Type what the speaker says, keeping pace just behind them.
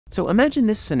So imagine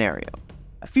this scenario.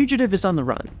 A fugitive is on the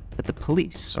run, but the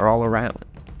police are all around.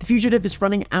 The fugitive is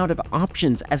running out of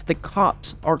options as the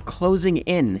cops are closing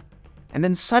in. And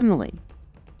then suddenly,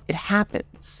 it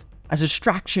happens. A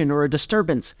distraction or a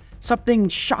disturbance, something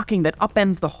shocking that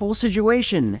upends the whole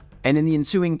situation. And in the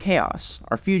ensuing chaos,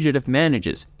 our fugitive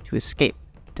manages to escape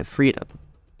to freedom.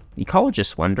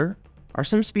 Ecologists wonder, are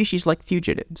some species like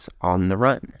fugitives on the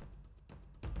run?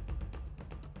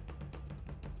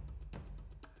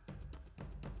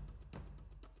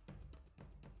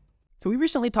 So we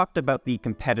recently talked about the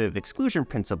competitive exclusion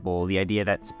principle, the idea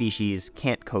that species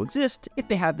can't coexist if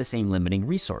they have the same limiting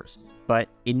resource. But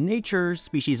in nature,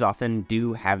 species often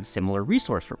do have similar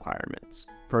resource requirements.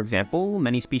 For example,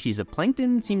 many species of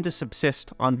plankton seem to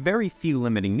subsist on very few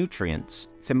limiting nutrients.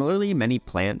 Similarly, many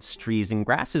plants, trees, and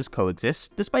grasses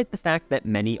coexist, despite the fact that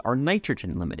many are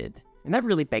nitrogen limited. And that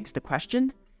really begs the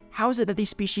question, how is it that these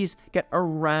species get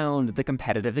around the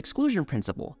competitive exclusion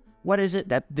principle? What is it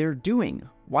that they're doing?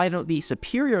 Why don't the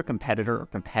superior competitor or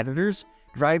competitors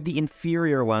drive the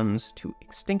inferior ones to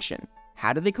extinction?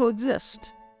 How do they coexist?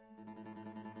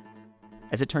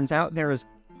 As it turns out, there is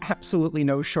absolutely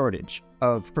no shortage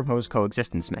of proposed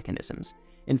coexistence mechanisms.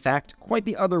 In fact, quite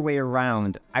the other way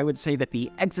around. I would say that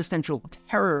the existential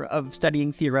terror of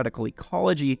studying theoretical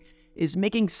ecology is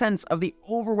making sense of the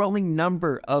overwhelming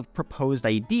number of proposed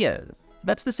ideas.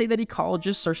 That's to say that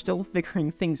ecologists are still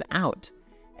figuring things out.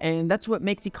 And that's what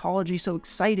makes ecology so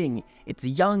exciting. It's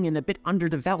young and a bit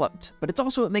underdeveloped, but it's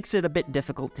also what makes it a bit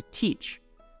difficult to teach.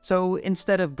 So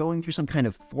instead of going through some kind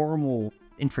of formal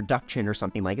introduction or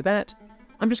something like that,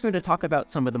 I'm just going to talk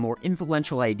about some of the more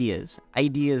influential ideas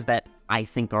that I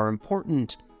think are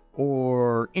important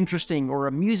or interesting or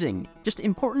amusing, just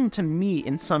important to me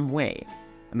in some way.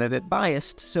 I'm a bit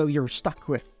biased, so you're stuck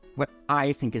with what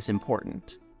I think is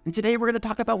important. And today we're going to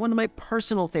talk about one of my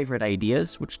personal favorite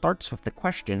ideas, which starts with the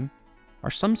question,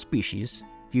 are some species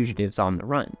fugitives on the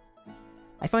run?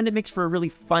 I find it makes for a really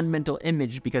fun mental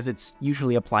image because it's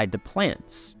usually applied to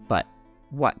plants. But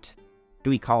what? Do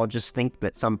ecologists think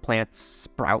that some plants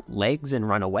sprout legs and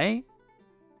run away?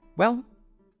 Well,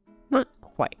 not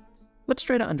quite. Let's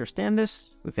try to understand this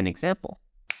with an example.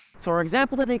 So our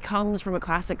example today comes from a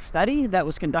classic study that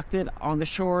was conducted on the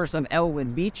shores of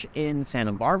Elwood Beach in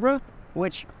Santa Barbara,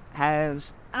 which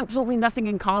has absolutely nothing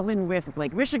in common with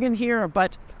Lake Michigan here,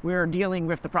 but we're dealing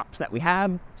with the props that we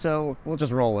have, so we'll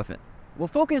just roll with it. We'll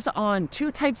focus on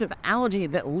two types of algae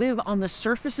that live on the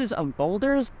surfaces of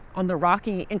boulders on the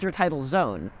rocky intertidal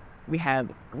zone. We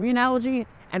have green algae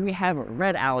and we have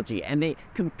red algae, and they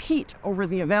compete over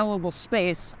the available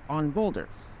space on boulders.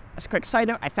 As a quick side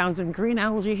note, I found some green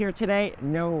algae here today,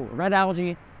 no red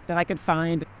algae that I could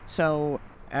find, so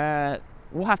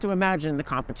we'll have to imagine the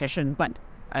competition, but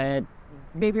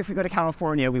maybe if we go to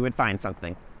California, we would find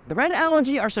something. The red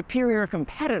algae are superior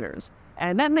competitors,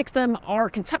 and that makes them our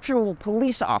conceptual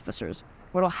police officers.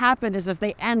 What'll happen is if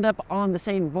they end up on the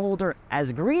same boulder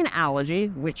as green algae,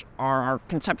 which are our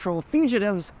conceptual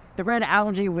fugitives, the red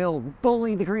algae will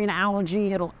bully the green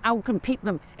algae, it'll outcompete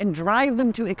them and drive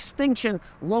them to extinction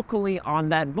locally on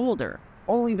that boulder.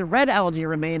 Only the red algae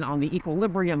remain on the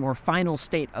equilibrium or final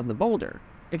state of the boulder.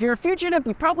 If you're a fugitive,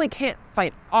 you probably can't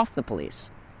fight off the police,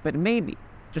 but maybe,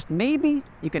 just maybe,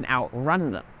 you can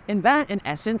outrun them. And that, in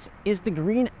essence, is the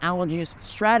green algae's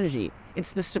strategy.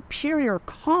 It's the superior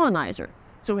colonizer,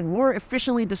 so it more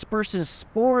efficiently disperses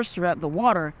spores throughout the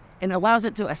water and allows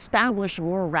it to establish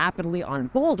more rapidly on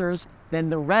boulders than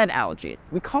the red algae.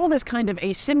 We call this kind of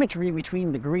asymmetry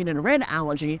between the green and red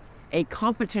algae a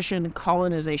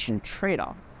competition-colonization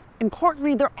trade-off.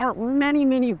 Importantly, there are many,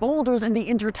 many boulders in the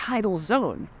intertidal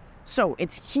zone. So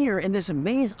it's here in this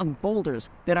maze of boulders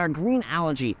that our green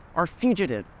algae, our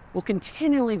fugitive, will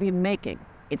continually be making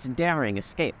its daring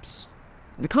escapes.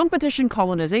 The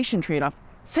competition-colonization trade-off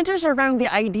centers around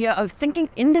the idea of thinking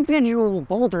individual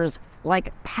boulders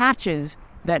like patches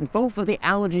that both of the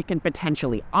algae can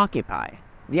potentially occupy.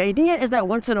 The idea is that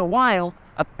once in a while,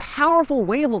 a powerful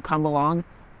wave will come along,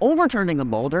 overturning a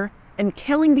boulder and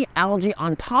killing the algae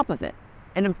on top of it.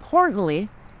 And importantly,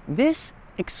 this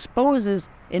exposes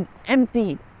an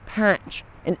empty patch,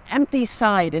 an empty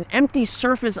side, an empty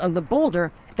surface of the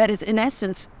boulder that is in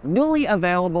essence newly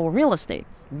available real estate.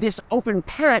 This open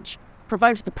patch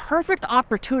provides the perfect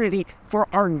opportunity for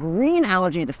our green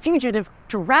algae, the fugitive,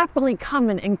 to rapidly come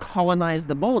in and colonize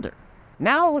the boulder.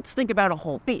 Now let's think about a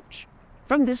whole beach.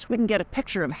 From this, we can get a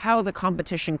picture of how the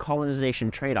competition-colonization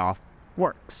trade-off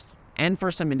works. And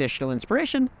for some additional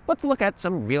inspiration, let's look at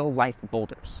some real-life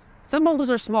boulders. Some boulders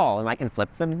are small and I can flip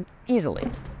them easily.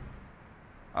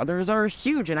 Others are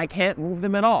huge and I can't move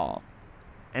them at all.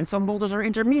 And some boulders are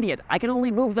intermediate. I can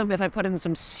only move them if I put in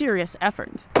some serious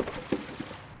effort.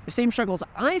 The same struggles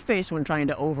I face when trying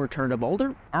to overturn a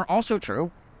boulder are also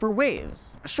true for waves.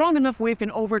 A strong enough wave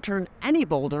can overturn any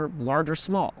boulder, large or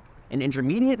small. An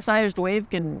intermediate-sized wave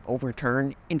can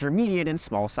overturn intermediate and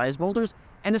small-sized boulders,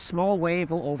 and a small wave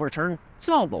will overturn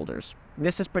small boulders.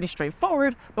 This is pretty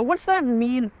straightforward, but what's that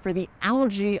mean for the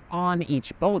algae on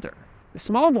each boulder? The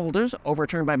small boulders,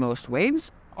 overturned by most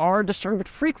waves, are disturbed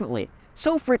frequently,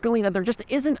 so frequently that there just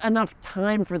isn't enough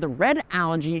time for the red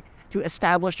algae to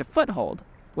establish a foothold.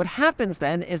 What happens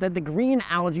then is that the green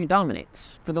algae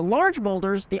dominates. For the large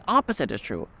boulders, the opposite is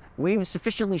true. Waves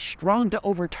sufficiently strong to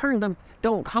overturn them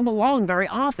don't come along very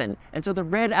often, and so the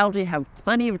red algae have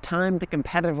plenty of time to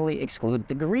competitively exclude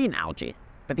the green algae.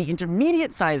 But the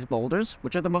intermediate-sized boulders,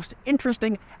 which are the most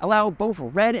interesting, allow both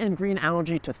red and green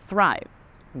algae to thrive.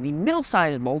 The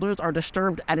middle-sized boulders are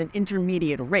disturbed at an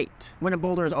intermediate rate. When a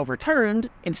boulder is overturned,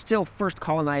 it's still first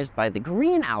colonized by the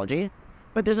green algae,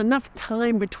 but there's enough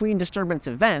time between disturbance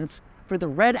events for the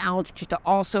red algae to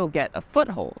also get a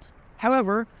foothold.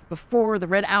 However, before the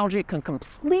red algae can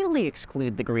completely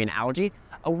exclude the green algae,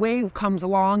 a wave comes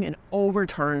along and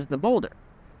overturns the boulder.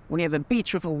 When you have a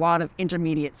beach with a lot of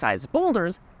intermediate-sized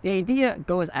boulders, the idea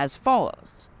goes as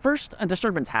follows. First, a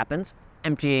disturbance happens,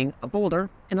 emptying a boulder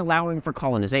and allowing for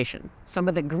colonization. Some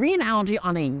of the green algae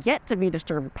on a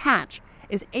yet-to-be-disturbed patch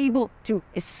is able to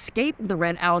escape the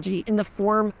red algae in the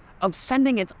form of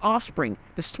sending its offspring,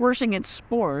 dispersing its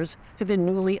spores to the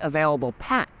newly available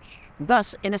patch.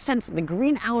 Thus, in a sense, the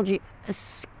green algae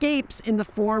escapes in the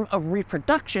form of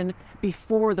reproduction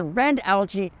before the red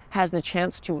algae has the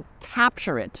chance to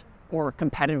capture it or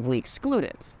competitively exclude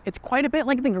it. It's quite a bit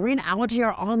like the green algae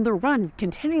are on the run,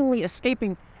 continually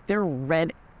escaping their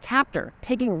red captor,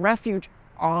 taking refuge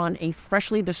on a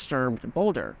freshly disturbed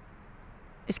boulder,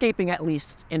 escaping at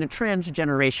least in a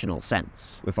transgenerational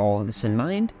sense. With all of this in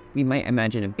mind, we might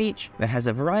imagine a beach that has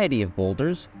a variety of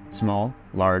boulders, small,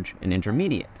 large, and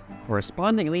intermediate.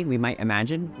 Correspondingly, we might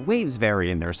imagine waves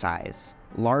vary in their size.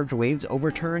 Large waves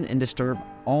overturn and disturb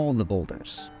all the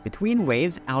boulders. Between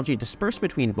waves, algae disperse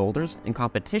between boulders, and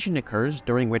competition occurs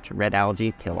during which red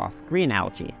algae kill off green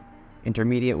algae.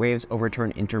 Intermediate waves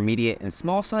overturn intermediate and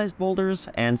small-sized boulders,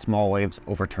 and small waves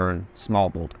overturn small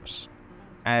boulders.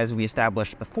 As we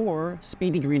established before,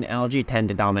 speedy green algae tend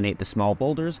to dominate the small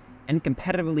boulders, and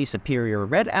competitively superior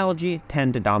red algae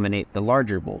tend to dominate the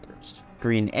larger boulders.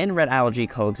 Green and red algae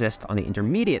coexist on the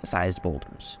intermediate-sized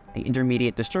boulders. The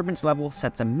intermediate disturbance level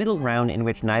sets a middle ground in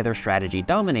which neither strategy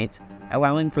dominates,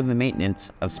 allowing for the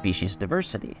maintenance of species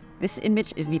diversity. This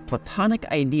image is the platonic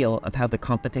ideal of how the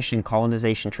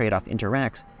competition-colonization trade-off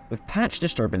interacts with patch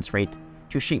disturbance rate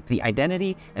to shape the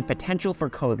identity and potential for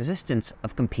coexistence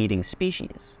of competing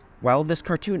species. While this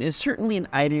cartoon is certainly an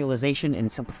idealization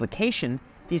and simplification,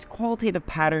 these qualitative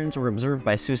patterns were observed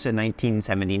by Sousa in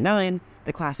 1979,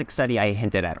 the classic study I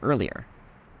hinted at earlier.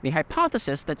 The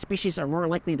hypothesis that species are more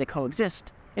likely to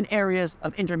coexist in areas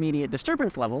of intermediate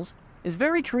disturbance levels is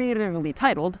very creatively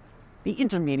titled the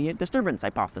Intermediate Disturbance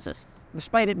Hypothesis.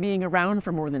 Despite it being around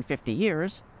for more than 50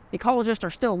 years, ecologists are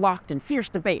still locked in fierce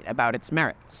debate about its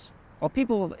merits. While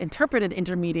people have interpreted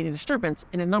intermediate disturbance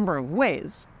in a number of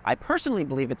ways, I personally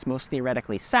believe it's most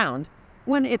theoretically sound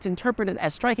when it's interpreted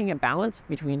as striking a balance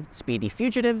between speedy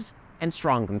fugitives and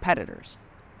strong competitors.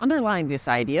 Underlying this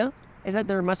idea is that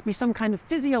there must be some kind of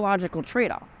physiological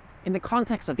trade-off. In the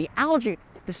context of the algae,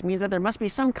 this means that there must be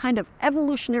some kind of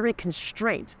evolutionary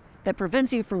constraint that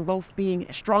prevents you from both being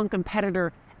a strong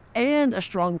competitor and a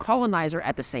strong colonizer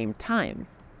at the same time.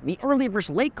 The early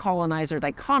versus late colonizer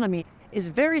dichotomy is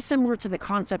very similar to the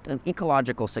concept of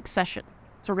ecological succession.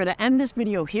 So we're going to end this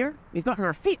video here. We've gotten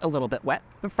our feet a little bit wet,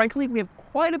 but frankly, we have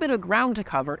quite a bit of ground to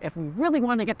cover if we really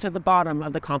want to get to the bottom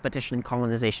of the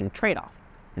competition-colonization trade-off.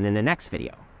 And in the next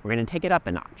video, we're going to take it up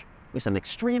a notch with some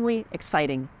extremely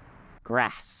exciting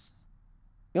grass.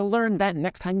 You'll learn that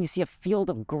next time you see a field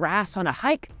of grass on a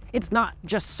hike, it's not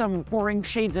just some boring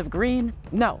shades of green.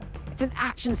 No, it's an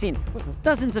action scene with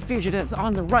dozens of fugitives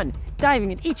on the run,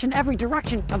 diving in each and every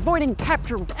direction, avoiding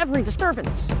capture with every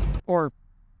disturbance. Or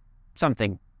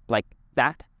something like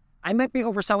that. I might be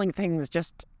overselling things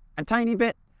just a tiny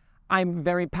bit. I'm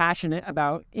very passionate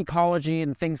about ecology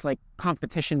and things like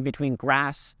competition between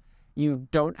grass. You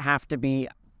don't have to be.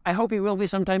 I hope you will be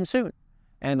sometime soon.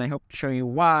 And I hope to show you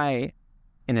why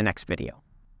in the next video.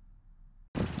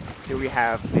 Here we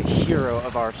have the hero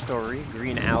of our story,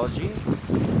 green algae.